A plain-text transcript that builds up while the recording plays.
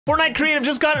Fortnite Creative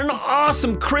just got an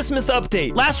awesome Christmas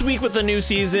update. Last week with the new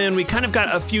season, we kind of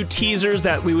got a few teasers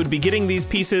that we would be getting these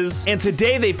pieces, and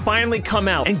today they finally come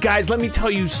out. And guys, let me tell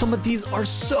you, some of these are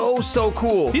so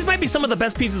cool. These might be some of the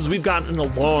best pieces we've gotten in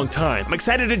a long time. I'm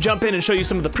excited to jump in and show you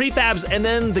some of the prefabs and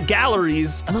then the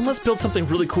galleries, and then let's build something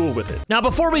really cool with it. Now,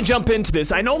 before we jump into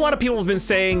this, I know a lot of people have been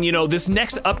saying, you know, this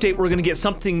next update, we're gonna get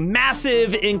something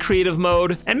massive in creative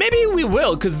mode, and maybe we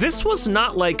will, because this was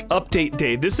not like update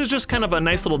day. This is just kind of a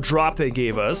nice little drop they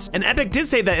gave us. And Epic did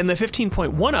say that in the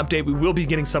 15.1 update, we will be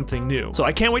getting something new. So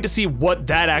I can't wait to see what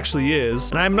that actually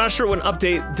is. And I'm not sure when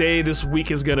update day this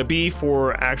week is gonna be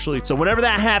for actually. So whenever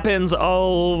that happens,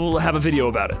 I'll have a video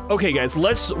about it. Okay, guys,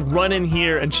 let's run in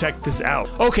here and check this out.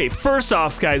 Okay, first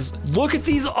off, guys, look at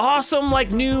these awesome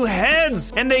like new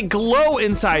heads, and they glow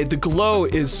inside. The glow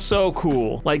is so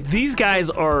cool. Like these guys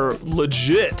are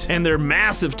legit, and they're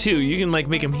massive too. You can like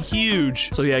make them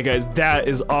huge. So yeah, guys, that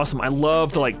is awesome. I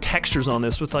love the like textures on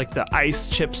this with like the ice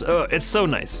chips. Oh, it's so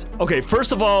nice. Okay,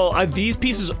 first of all, these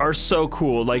pieces are so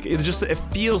cool. Like it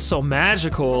feels so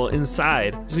magical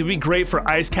inside. It's gonna be great for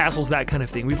ice castles, that kind of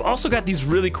thing. We've also got these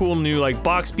really cool new like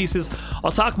box pieces.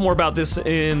 I'll talk more about this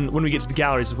when we get to the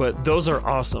galleries, but those are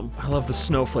awesome. I love the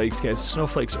snowflakes, guys.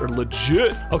 Snowflakes are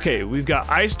legit. Okay, we've got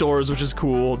ice doors, which is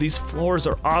cool. These floors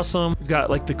are awesome. We've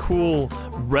got like the cool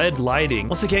red lighting.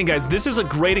 Once again, guys, this is a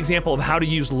great example of how to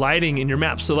use lighting in your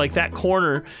map. So like that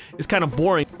corner is kind of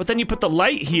boring, but then you put the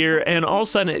light here and all of a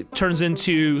sudden it turns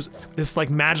into this like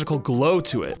magical glow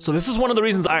to it. So this is one of the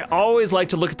reasons I always like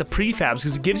to look at the prefabs,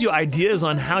 because it gives you ideas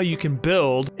on how you can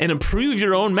build and improve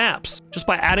your own maps just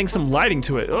by adding some lighting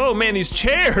to it. Oh man, these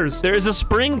chairs! There is a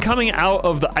spring coming out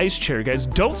of the ice chair, guys.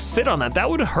 Don't sit on that. That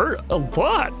would hurt a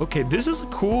lot. Okay, this is a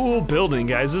cool building,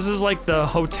 guys. This is like the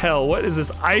hotel. What is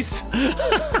this ice?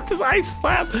 This ice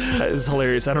slab? That is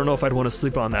hilarious. I don't know if I'd want to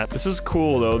sleep on that. This is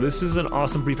cool though. This is an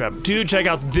awesome prefab. Dude, check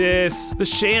out this. The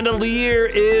chandelier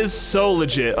is so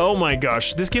legit. Oh my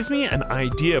gosh. This gives me an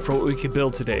idea for what we could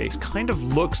build today. It kind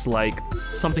of looks like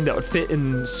something that would fit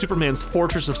in Superman's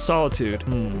Fortress of Solitude.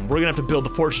 We're gonna have to build the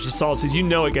Fortress of Solitude. You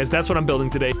know it, guys. That's what I'm building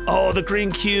today. Oh, the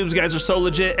green cubes, guys, are so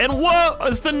legit. And whoa,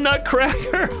 it's the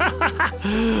Nutcracker.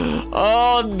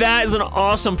 Oh, that is an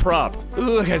awesome prop.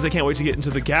 Ooh, guys, I can't wait to get into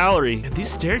the gallery. And these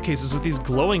staircases with these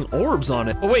glowing orbs on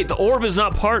it. Oh wait, the orb is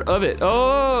not part of it.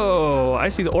 Oh, I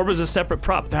see. The orb is a separate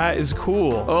prop. That is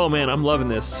cool. Oh man, I'm loving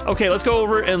this. Okay, let's go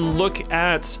over and look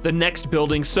at the next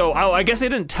building. So, I guess I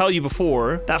didn't tell you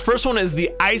before. That first one is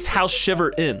the Ice House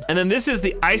Shiver Inn. And then this is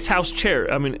the Ice House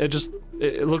Chair. I mean,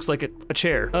 it looks like a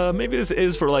chair. Maybe this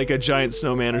is for like a giant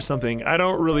snowman or something. I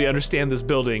don't really understand this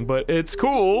building, but it's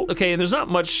cool. Okay, and there's not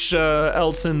much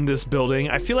else in this building.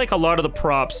 I feel like a lot of the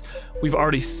props we've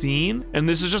already seen, and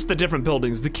this is just the different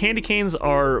buildings. The candy canes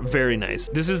are very nice.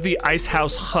 This is the Ice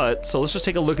House Hut, so let's just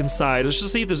take a look inside. Let's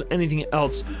just see if there's anything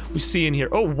else we see in here.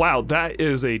 Oh wow, that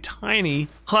is a tiny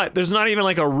hut. There's not even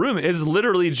like a room. It's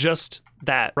literally just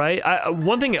that, right?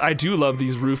 One thing I do love,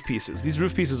 these roof pieces. These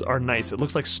roof pieces are nice. It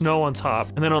looks like snow on top,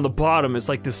 and then on the bottom it's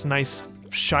like this nice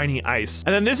shiny ice.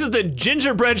 And then this is the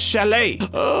gingerbread chalet.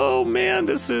 Oh man,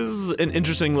 this is an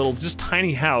interesting little just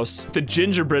tiny house. The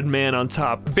gingerbread man on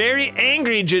top. Very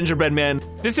angry gingerbread man.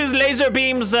 This is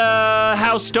Laserbeam's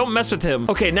house. Don't mess with him.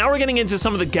 Okay, now we're getting into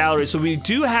some of the galleries. So we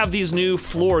do have these new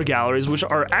floor galleries, which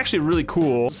are actually really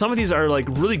cool. Some of these are like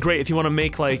really great if you want to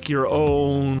make like your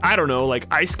own, I don't know, like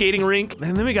ice skating rink.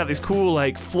 And then we got these cool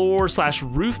like floor slash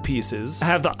roof pieces. I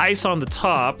have the ice on the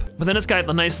top, but then it's got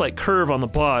the nice like curve on the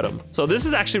bottom. So this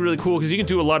is actually really cool because you can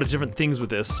do a lot of different things with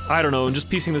this. I don't know, and just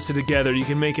piecing this together, you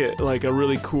can make it like a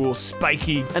really cool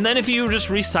spiky. And then if you just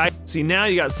recycle, see now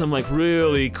you got some like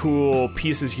really cool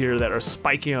pieces here that are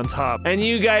spiky on top. And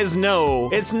you guys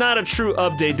know it's not a true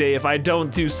update day if I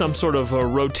don't do some sort of a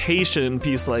rotation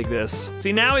piece like this.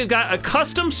 See, now we've got a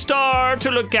custom star to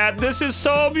look at. This is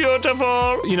so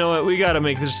beautiful. You know what? We gotta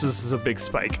make this is a big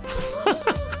spike.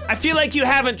 I feel like you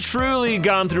haven't truly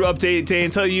gone through update day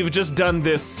until you've just done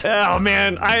this. Oh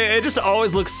man, it just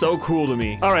always looks so cool to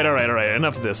me. All right,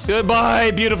 enough of this.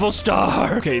 Goodbye, beautiful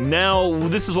star. Okay, now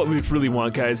this is what we really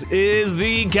want, guys, is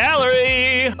the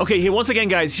gallery. Okay, here, once again,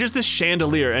 guys, here's this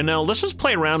chandelier, and now let's just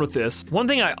play around with this. One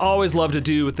thing I always love to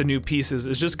do with the new pieces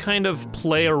is just kind of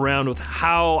play around with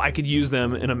how I could use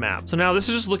them in a map. So now this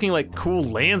is just looking like cool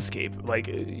landscape. Like,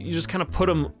 you just kind of put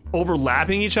them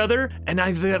overlapping each other, and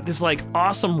I've got this like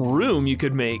awesome room you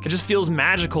could make. It just feels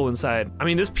magical inside. I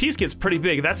mean, this piece gets pretty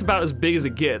big. That's about as big as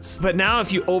it gets. But now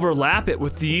if you overlap it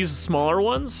with these smaller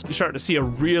ones, you start to see a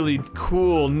really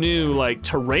cool new like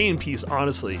terrain piece,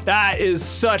 honestly. That is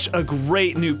such a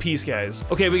great new piece, guys.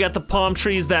 Okay, we got the palm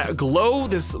trees that glow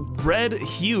this red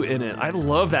hue in it. I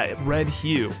love that red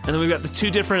hue. And then we've got the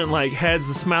two different like heads,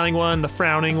 the smiling one, the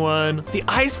frowning one. The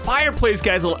ice fireplace,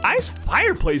 guys. The ice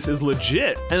fireplace is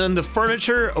legit. And then the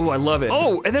furniture, oh, I love it.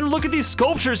 Oh, and then look at these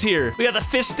sculptures here. We got the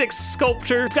fish stick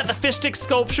sculpture. We've got the fish stick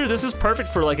sculpture. This is perfect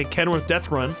for like a Kenworth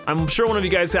death run. I'm sure one of you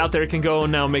guys out there can go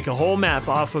and now make a whole map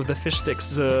off of the fish sticks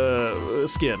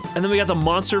skin. And then we got the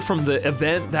monster from the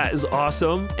event. That is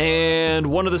awesome. And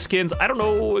one of the skins, I don't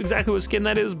know exactly what skin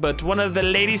that is, but one of the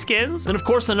lady skins. And of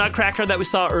course the nutcracker that we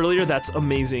saw earlier, that's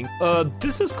amazing.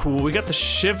 This is cool. We got the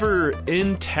shiver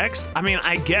in text. I mean,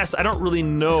 I guess I don't really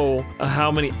know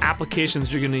how many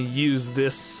applications you're gonna use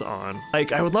this on.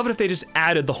 Like, I would love it if they just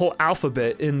added the whole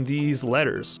alphabet in these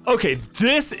letters. Okay,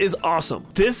 this is awesome.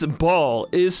 This ball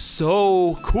is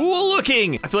so cool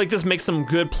looking. I feel like this makes some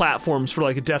good platforms for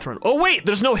like a death run. Oh wait,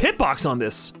 there's no hitbox on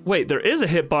this. Wait, there is a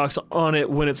hitbox on it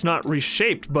when it's not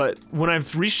reshaped, but when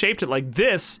I've reshaped it like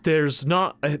this, there's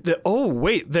not oh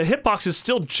wait, the hitbox is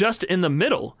still just in the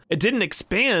middle. It didn't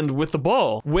expand with the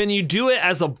ball. When you do it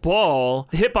as a ball,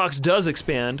 the hitbox does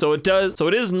expand. So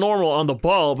it is normal on the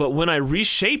ball, but when I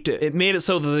reshaped it, it made it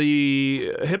so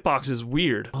the hitbox is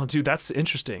weird. Oh dude, that's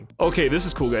interesting. Okay, this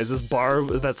is cool, guys. This bar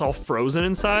that's all frozen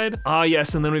inside. Ah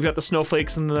yes, and then we've got the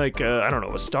snowflakes and like, I don't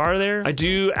know, a star there. I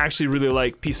do actually really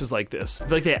like pieces like this. I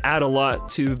feel like they add a lot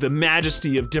to the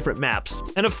majesty of different maps.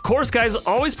 And of course, guys,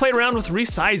 always play around with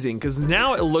resizing because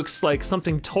now it looks like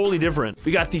something totally different.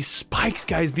 We got these spikes,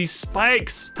 guys, these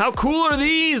spikes. How cool are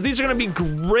these? These are gonna be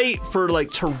great for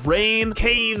like terrain,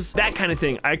 caves, that kind of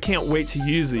thing. I can't wait to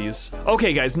use these.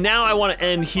 Okay, guys, now I want to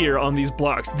end here on these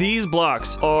blocks. These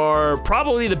blocks are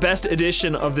probably the best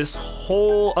addition of this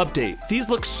whole update. These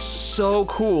look so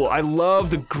cool. I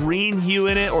love the green hue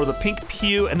in it or the pink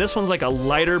hue, and this one's like a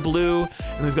lighter blue,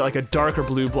 and we've got like a darker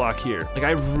blue block here. Like,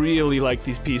 I really like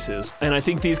these pieces, and I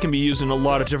think these can be used in a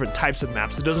lot of different types of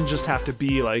maps. It doesn't just have to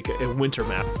be like a winter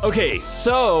map. Okay,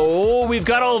 so we've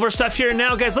got all of our stuff here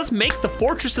now, guys. Let's make the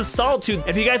Fortress of Solitude.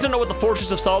 If you guys don't know what the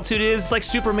Fortress of Solitude is, it's like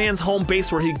Superman's home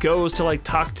base where he goes to like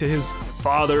talk to his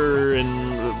father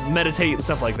and meditate and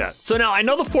stuff like that. So now I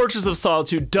know the Fortress of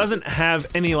Solitude doesn't have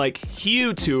any like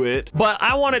hue to it, but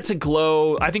I want it to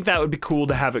glow. I think that would be cool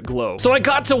to have it glow. So I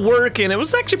got to work and it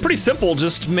was actually pretty simple,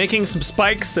 just making some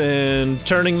spikes and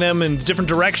turning them in different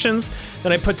directions.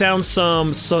 Then I put down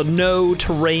some snow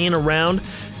terrain around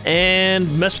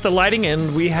and messed with the lighting,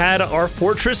 and we had our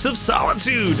Fortress of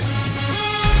Solitude.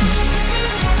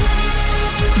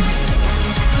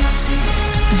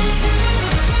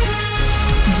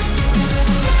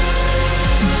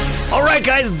 All right,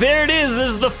 guys, there it is.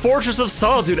 This is the Fortress of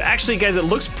Solitude. Actually, guys, it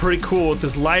looks pretty cool with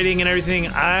this lighting and everything.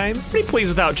 I'm pretty pleased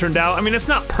with how it turned out. I mean, it's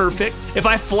not perfect. If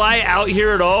I fly out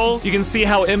here at all, you can see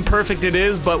how imperfect it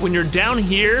is, but when you're down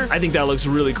here, I think that looks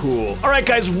really cool. All right,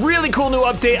 guys, really cool new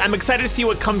update. I'm excited to see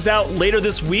what comes out later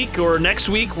this week or next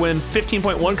week when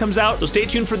 15.1 comes out, so stay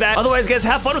tuned for that. Otherwise, guys,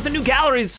 have fun with the new galleries.